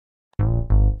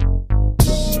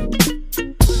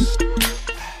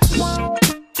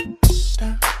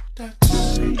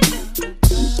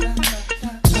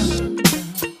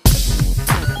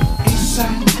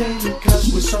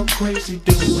crazy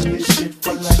doing this shit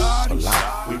for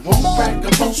life. We won't brag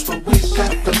or boast, but we got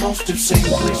the most to say.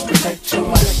 Please protect your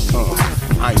life.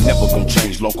 I ain't never gonna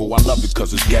change, loco. I love it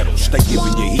cause it's ghetto. Stay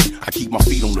giving you heat, I keep my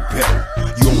feet on the pedal.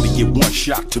 You only get one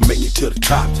shot to make it to the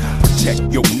top.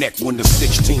 Protect your neck when the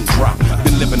 16 drop.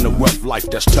 Been living a rough life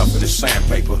that's tougher than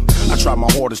sandpaper. I try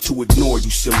my hardest to ignore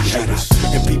you silly haters.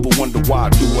 And people wonder why I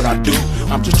do what I do.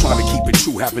 I'm just trying to keep it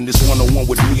true, having this one-on-one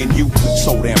with me and you.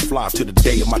 So damn fly to the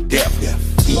day of my death.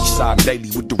 Eastside daily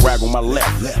with the rag on my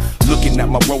left. Looking at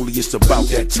my rollie, it's about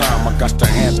that time. I got to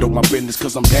handle my business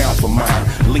cause I'm down for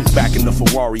mine. Link back in the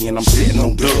Ferrari and I'm sitting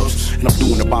on dubs. And I'm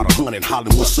doing about 100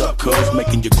 hollering, what's up cuz?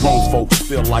 Making your grown folks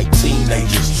feel like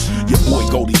teenagers. Your boy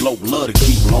Goldie low, love to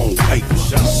keep long paper.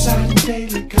 Eastside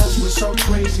daily cause we're so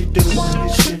crazy doing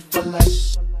this shit for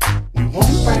life. We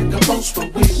won't brag or boast,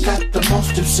 but we got the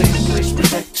most to say. Please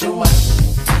protect your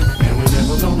wife. And we're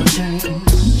never gonna change.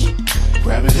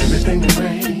 Grabbing everything that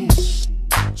rains.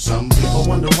 Some people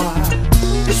wonder why.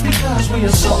 It's because we are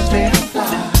so damn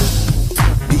fly.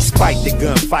 Despite the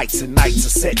gunfights and nights are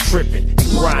set tripping and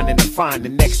grinding to find the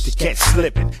next to catch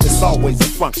slipping. It's always a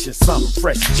function, something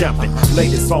fresh jumping.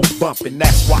 Latest on bumping,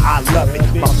 that's why I love it.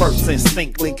 My first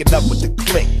instinct linking up with the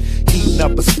click. Heating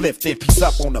up a spliff, then piece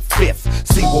up on the fifth.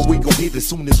 See what we gon' hit as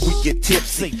soon as we get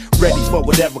tipsy. Ready for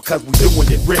whatever cause we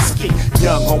doing it risky.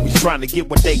 Young homies trying to get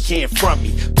what they can from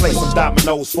me. Play some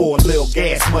dominoes for a little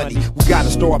gas money. We gotta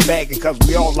start bagging cause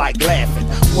we all like laughing.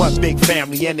 One big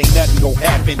family and ain't nothing gon'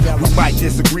 happen. We might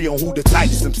disagree on who the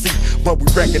tightest MC, but we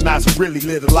recognize who really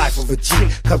live the life of a G.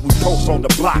 Cause we post on the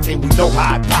block and we know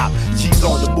how it pop. She's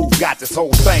on the move, got this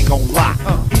whole thing on lock.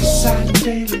 Eastside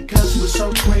daily cause we're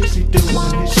so crazy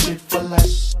doing this shit for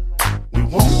life. We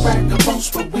won't brag or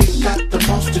boast, but we got the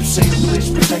most to say. Please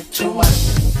protect your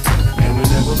wife. And we're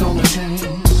never gonna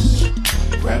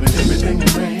change. Grabbing everything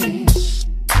that rains.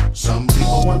 Some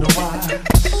people wonder why.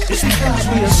 It's because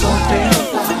we are so damn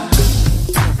fly.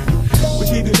 We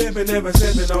keep it living, never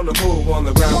sipping on the move, on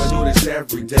the ground. We do this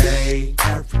every day.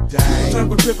 Every day. Time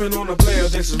we're tripping on the player,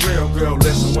 this is real, girl.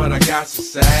 Listen what I got to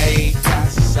say.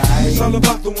 It's all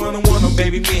about the one-on-one,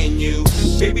 baby, me and you.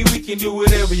 Baby, we can do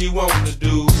whatever you want to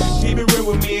do. Keep it real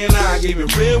with me and I keep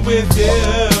it real with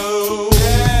you.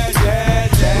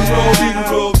 We roll deep, we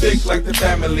roll thick like the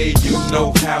family. You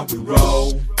know how we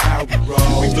roll.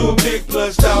 We do a big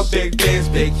plus out, big dance,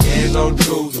 big hands on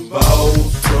trues and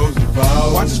bows.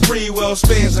 Watch us free well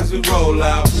spins as we roll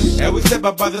out. And we step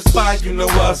up by the spot, you know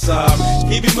what's up.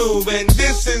 Keep it moving,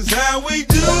 this is how we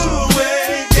do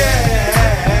it,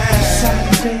 yeah.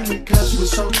 Eastside daily cause we're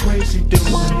so crazy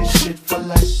doing this shit for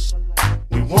life.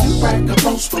 We won't brag or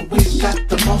boast, but we got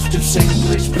the most to say.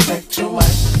 Please protect your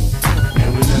wife.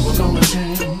 And we're never gonna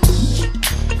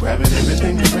change. Grabbing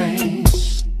everything that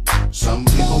rains. Some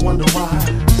people wonder why.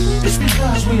 It's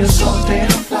because we are so damn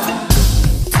fly.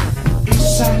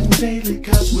 Eastside daily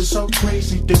cause we're so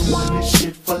crazy doing this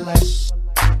shit for life.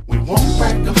 We won't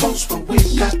brag or boast, but we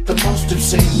got the most to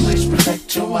say. Please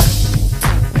protect your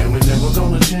wife. And we're never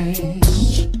gonna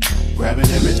change. Grabbing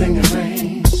everything that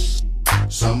rains.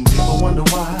 Some people wonder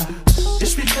why.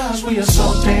 It's because we are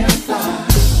so damn fly.